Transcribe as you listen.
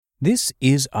This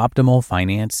is Optimal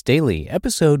Finance Daily,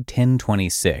 episode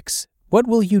 1026. What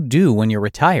Will You Do When You're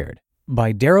Retired?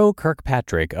 By Darrow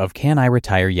Kirkpatrick of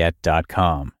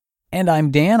CanIRetireYet.com. And I'm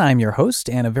Dan, I'm your host,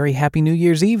 and a very happy New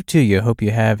Year's Eve to you. Hope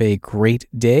you have a great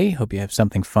day. Hope you have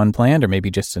something fun planned, or maybe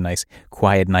just a nice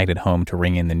quiet night at home to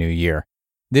ring in the new year.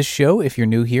 This show, if you're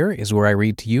new here, is where I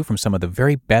read to you from some of the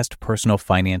very best personal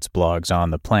finance blogs on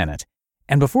the planet.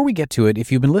 And before we get to it, if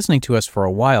you've been listening to us for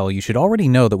a while, you should already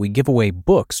know that we give away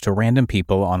books to random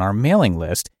people on our mailing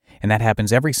list, and that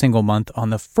happens every single month on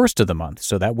the first of the month,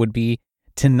 so that would be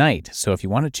tonight. So if you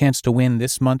want a chance to win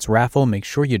this month's raffle, make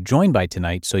sure you join by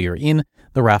tonight so you're in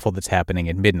the raffle that's happening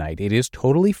at midnight. It is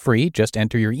totally free. Just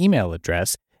enter your email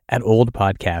address at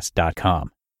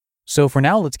oldpodcast.com. So for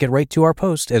now, let's get right to our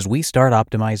post as we start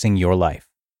optimizing your life.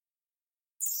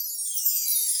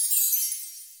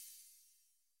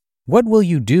 What Will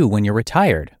You Do When You're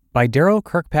Retired? By Darrow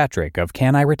Kirkpatrick of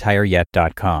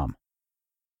CanIRetireYet.com.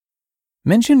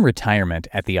 Mention retirement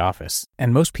at the office,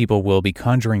 and most people will be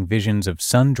conjuring visions of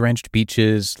sun-drenched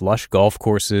beaches, lush golf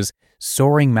courses,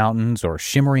 soaring mountains, or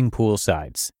shimmering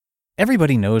poolsides.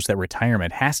 Everybody knows that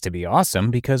retirement has to be awesome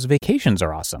because vacations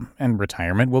are awesome, and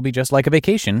retirement will be just like a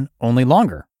vacation, only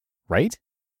longer, right?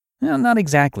 Well, not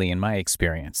exactly in my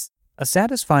experience. A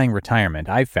satisfying retirement,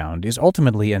 I've found, is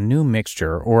ultimately a new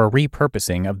mixture or a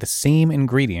repurposing of the same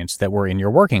ingredients that were in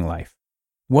your working life.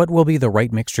 What will be the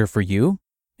right mixture for you?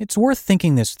 It's worth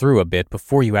thinking this through a bit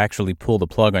before you actually pull the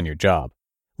plug on your job.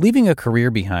 Leaving a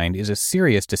career behind is a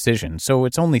serious decision, so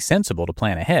it's only sensible to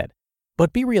plan ahead.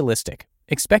 But be realistic.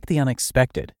 Expect the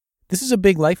unexpected. This is a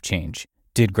big life change.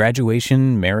 Did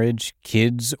graduation, marriage,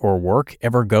 kids, or work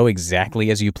ever go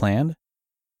exactly as you planned?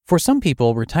 For some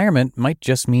people, retirement might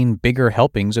just mean bigger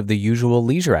helpings of the usual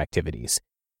leisure activities.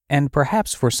 And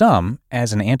perhaps for some,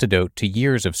 as an antidote to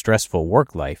years of stressful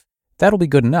work life, that'll be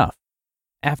good enough.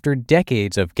 After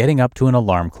decades of getting up to an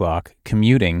alarm clock,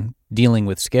 commuting, dealing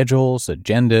with schedules,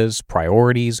 agendas,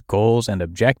 priorities, goals, and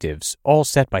objectives, all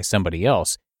set by somebody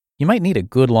else, you might need a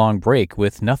good long break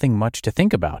with nothing much to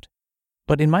think about.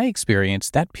 But in my experience,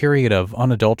 that period of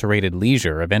unadulterated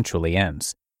leisure eventually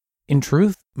ends. In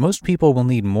truth, most people will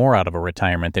need more out of a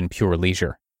retirement than pure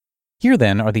leisure. Here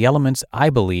then are the elements I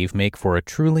believe make for a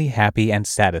truly happy and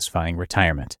satisfying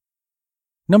retirement.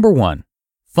 Number 1.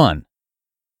 Fun.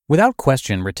 Without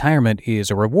question, retirement is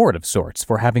a reward of sorts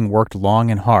for having worked long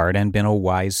and hard and been a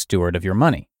wise steward of your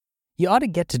money. You ought to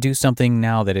get to do something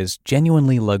now that is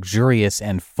genuinely luxurious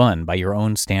and fun by your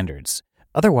own standards.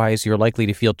 Otherwise, you're likely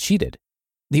to feel cheated.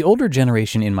 The older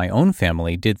generation in my own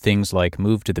family did things like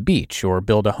move to the beach or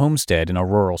build a homestead in a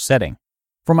rural setting.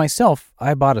 For myself,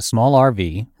 I bought a small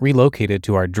RV, relocated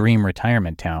to our dream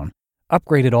retirement town,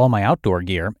 upgraded all my outdoor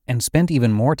gear, and spent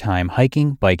even more time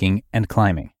hiking, biking, and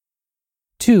climbing.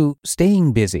 2.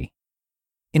 Staying busy.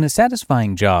 In a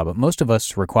satisfying job, most of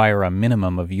us require a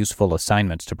minimum of useful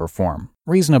assignments to perform,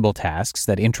 reasonable tasks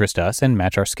that interest us and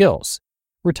match our skills.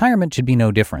 Retirement should be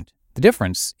no different. The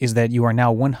difference is that you are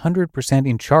now 100%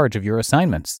 in charge of your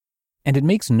assignments. And it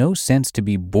makes no sense to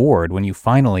be bored when you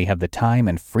finally have the time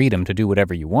and freedom to do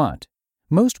whatever you want.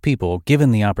 Most people,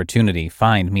 given the opportunity,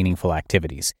 find meaningful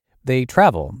activities. They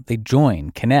travel, they join,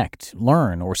 connect,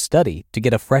 learn, or study to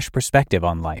get a fresh perspective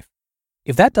on life.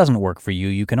 If that doesn't work for you,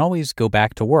 you can always go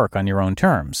back to work on your own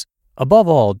terms. Above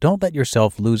all, don't let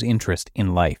yourself lose interest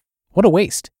in life. What a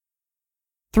waste.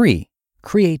 3.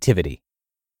 Creativity.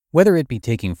 Whether it be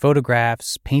taking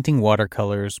photographs, painting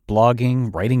watercolors,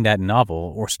 blogging, writing that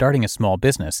novel, or starting a small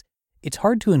business, it's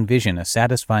hard to envision a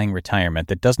satisfying retirement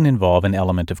that doesn't involve an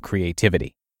element of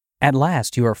creativity. At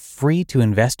last, you are free to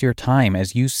invest your time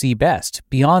as you see best,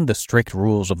 beyond the strict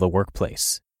rules of the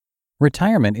workplace.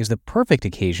 Retirement is the perfect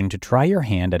occasion to try your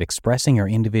hand at expressing your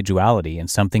individuality in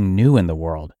something new in the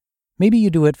world. Maybe you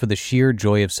do it for the sheer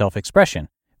joy of self-expression,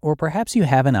 or perhaps you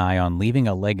have an eye on leaving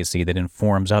a legacy that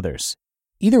informs others.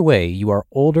 Either way, you are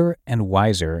older and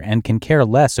wiser and can care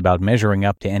less about measuring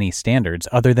up to any standards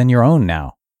other than your own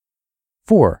now.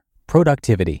 4.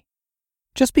 Productivity.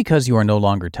 Just because you are no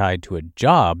longer tied to a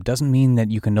job doesn't mean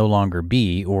that you can no longer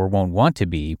be or won't want to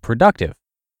be productive.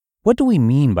 What do we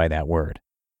mean by that word?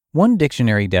 One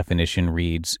dictionary definition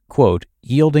reads, quote,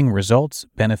 yielding results,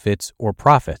 benefits, or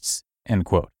profits, end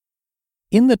quote.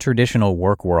 In the traditional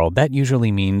work world, that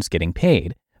usually means getting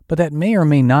paid, but that may or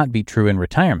may not be true in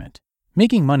retirement.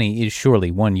 Making money is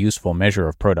surely one useful measure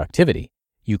of productivity.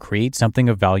 You create something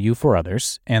of value for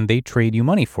others, and they trade you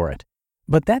money for it.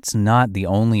 But that's not the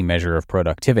only measure of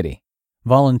productivity.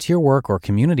 Volunteer work or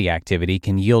community activity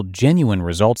can yield genuine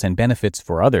results and benefits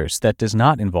for others that does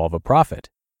not involve a profit.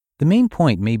 The main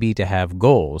point may be to have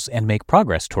goals and make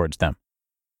progress towards them.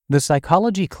 The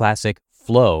psychology classic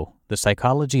Flow, The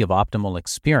Psychology of Optimal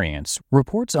Experience,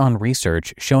 reports on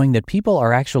research showing that people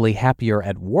are actually happier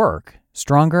at work,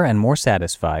 stronger and more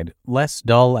satisfied, less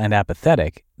dull and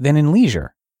apathetic, than in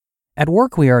leisure. At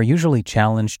work, we are usually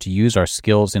challenged to use our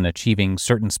skills in achieving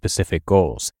certain specific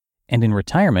goals. And in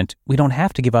retirement, we don't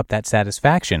have to give up that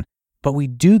satisfaction, but we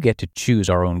do get to choose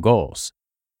our own goals.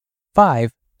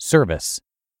 5. Service.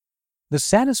 The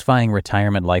satisfying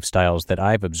retirement lifestyles that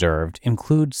I've observed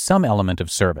include some element of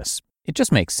service. It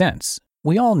just makes sense.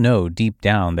 We all know deep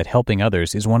down that helping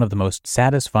others is one of the most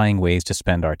satisfying ways to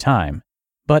spend our time.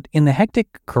 But in the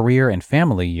hectic career and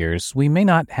family years, we may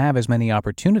not have as many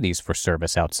opportunities for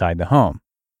service outside the home.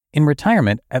 In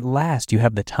retirement, at last you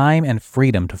have the time and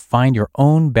freedom to find your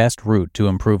own best route to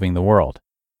improving the world.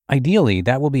 Ideally,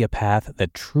 that will be a path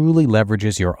that truly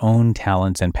leverages your own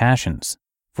talents and passions.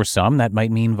 For some, that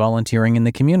might mean volunteering in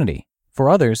the community. For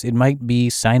others, it might be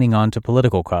signing on to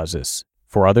political causes.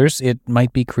 For others, it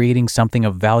might be creating something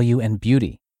of value and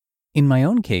beauty. In my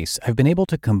own case, I've been able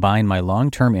to combine my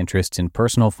long-term interests in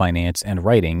personal finance and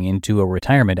writing into a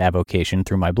retirement avocation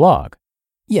through my blog.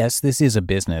 Yes, this is a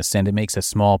business and it makes a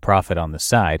small profit on the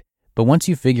side, but once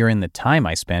you figure in the time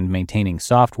I spend maintaining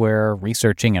software,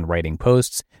 researching and writing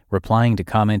posts, replying to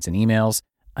comments and emails,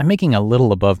 I'm making a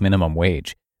little above minimum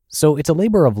wage. So it's a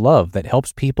labor of love that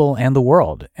helps people and the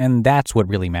world, and that's what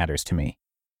really matters to me.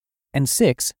 And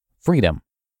 6, freedom.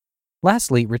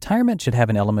 Lastly, retirement should have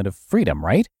an element of freedom,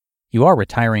 right? You are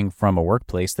retiring from a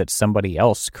workplace that somebody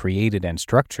else created and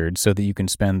structured so that you can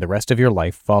spend the rest of your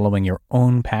life following your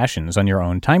own passions on your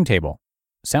own timetable.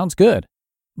 Sounds good.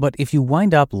 But if you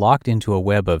wind up locked into a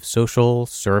web of social,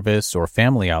 service, or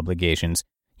family obligations,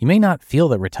 you may not feel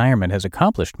that retirement has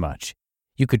accomplished much.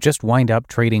 You could just wind up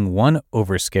trading one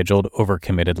overscheduled,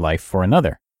 overcommitted life for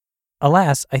another.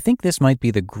 Alas, I think this might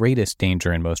be the greatest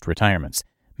danger in most retirements,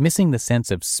 missing the sense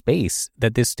of space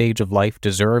that this stage of life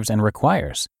deserves and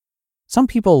requires. Some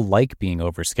people like being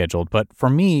overscheduled, but for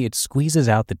me, it squeezes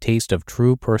out the taste of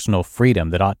true personal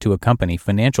freedom that ought to accompany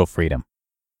financial freedom.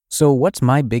 So what's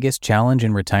my biggest challenge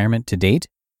in retirement to date?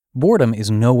 Boredom is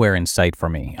nowhere in sight for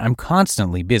me. I'm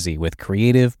constantly busy with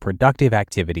creative, productive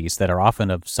activities that are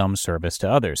often of some service to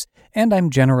others, and I'm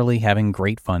generally having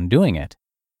great fun doing it.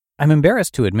 I'm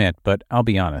embarrassed to admit, but I'll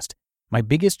be honest, my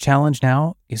biggest challenge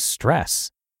now is stress.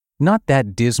 Not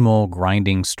that dismal,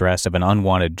 grinding stress of an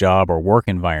unwanted job or work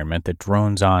environment that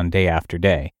drones on day after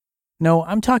day. No,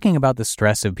 I'm talking about the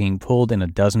stress of being pulled in a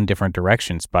dozen different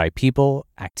directions by people,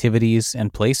 activities,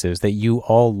 and places that you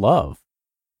all love.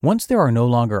 Once there are no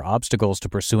longer obstacles to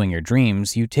pursuing your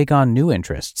dreams, you take on new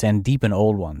interests and deepen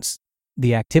old ones.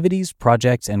 The activities,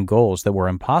 projects, and goals that were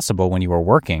impossible when you were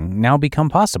working now become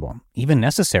possible, even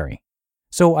necessary.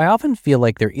 So I often feel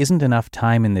like there isn't enough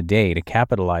time in the day to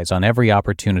capitalize on every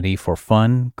opportunity for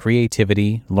fun,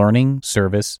 creativity, learning,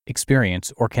 service,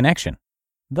 experience, or connection.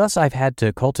 Thus, I've had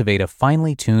to cultivate a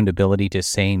finely tuned ability to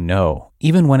say no,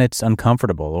 even when it's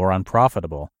uncomfortable or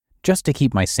unprofitable, just to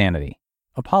keep my sanity.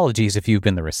 Apologies if you've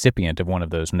been the recipient of one of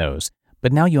those no's,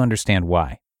 but now you understand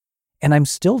why. And I'm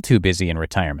still too busy in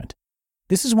retirement.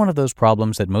 This is one of those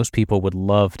problems that most people would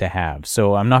love to have,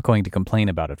 so I'm not going to complain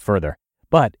about it further.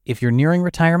 But if you're nearing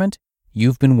retirement,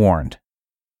 you've been warned.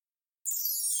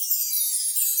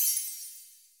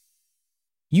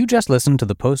 You just listened to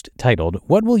the post titled,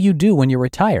 "What Will You Do When You're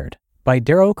Retired?" by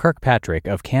Darrow Kirkpatrick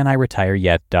of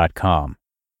CanIRetireYet.com.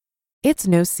 It's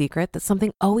no secret that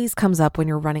something always comes up when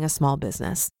you're running a small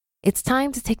business. It's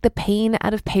time to take the pain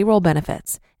out of payroll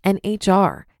benefits and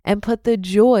HR and put the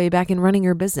joy back in running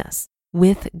your business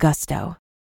with Gusto.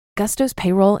 Gusto's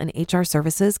payroll and HR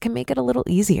services can make it a little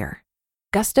easier.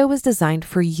 Gusto was designed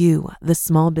for you, the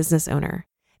small business owner.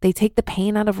 They take the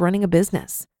pain out of running a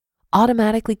business,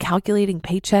 automatically calculating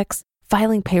paychecks,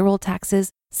 filing payroll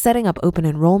taxes, setting up open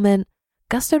enrollment.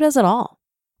 Gusto does it all.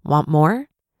 Want more?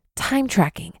 Time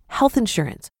tracking, health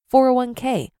insurance,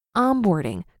 401k,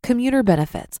 onboarding, commuter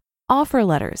benefits, offer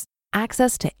letters,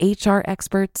 access to HR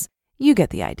experts. You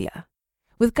get the idea.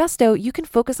 With Gusto, you can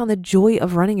focus on the joy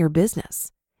of running your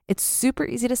business. It's super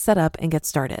easy to set up and get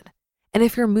started. And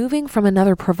if you're moving from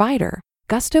another provider,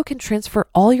 Gusto can transfer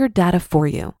all your data for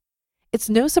you. It's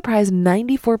no surprise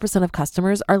 94% of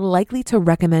customers are likely to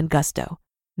recommend Gusto.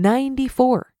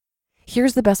 94.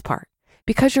 Here's the best part.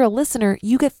 Because you're a listener,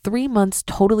 you get 3 months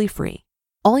totally free.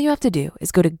 All you have to do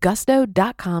is go to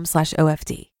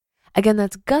gusto.com/OFD. Again,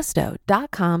 that's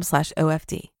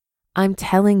gusto.com/OFD. I'm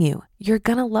telling you, you're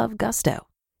gonna love Gusto.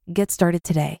 Get started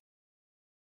today.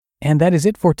 And that is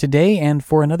it for today and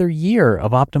for another year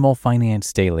of Optimal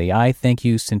Finance Daily. I thank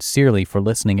you sincerely for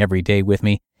listening every day with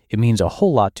me. It means a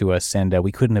whole lot to us, and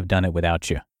we couldn't have done it without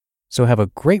you. So have a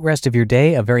great rest of your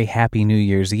day, a very happy New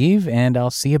Year's Eve, and I'll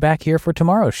see you back here for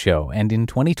tomorrow's show and in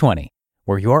 2020,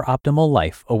 where your optimal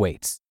life awaits.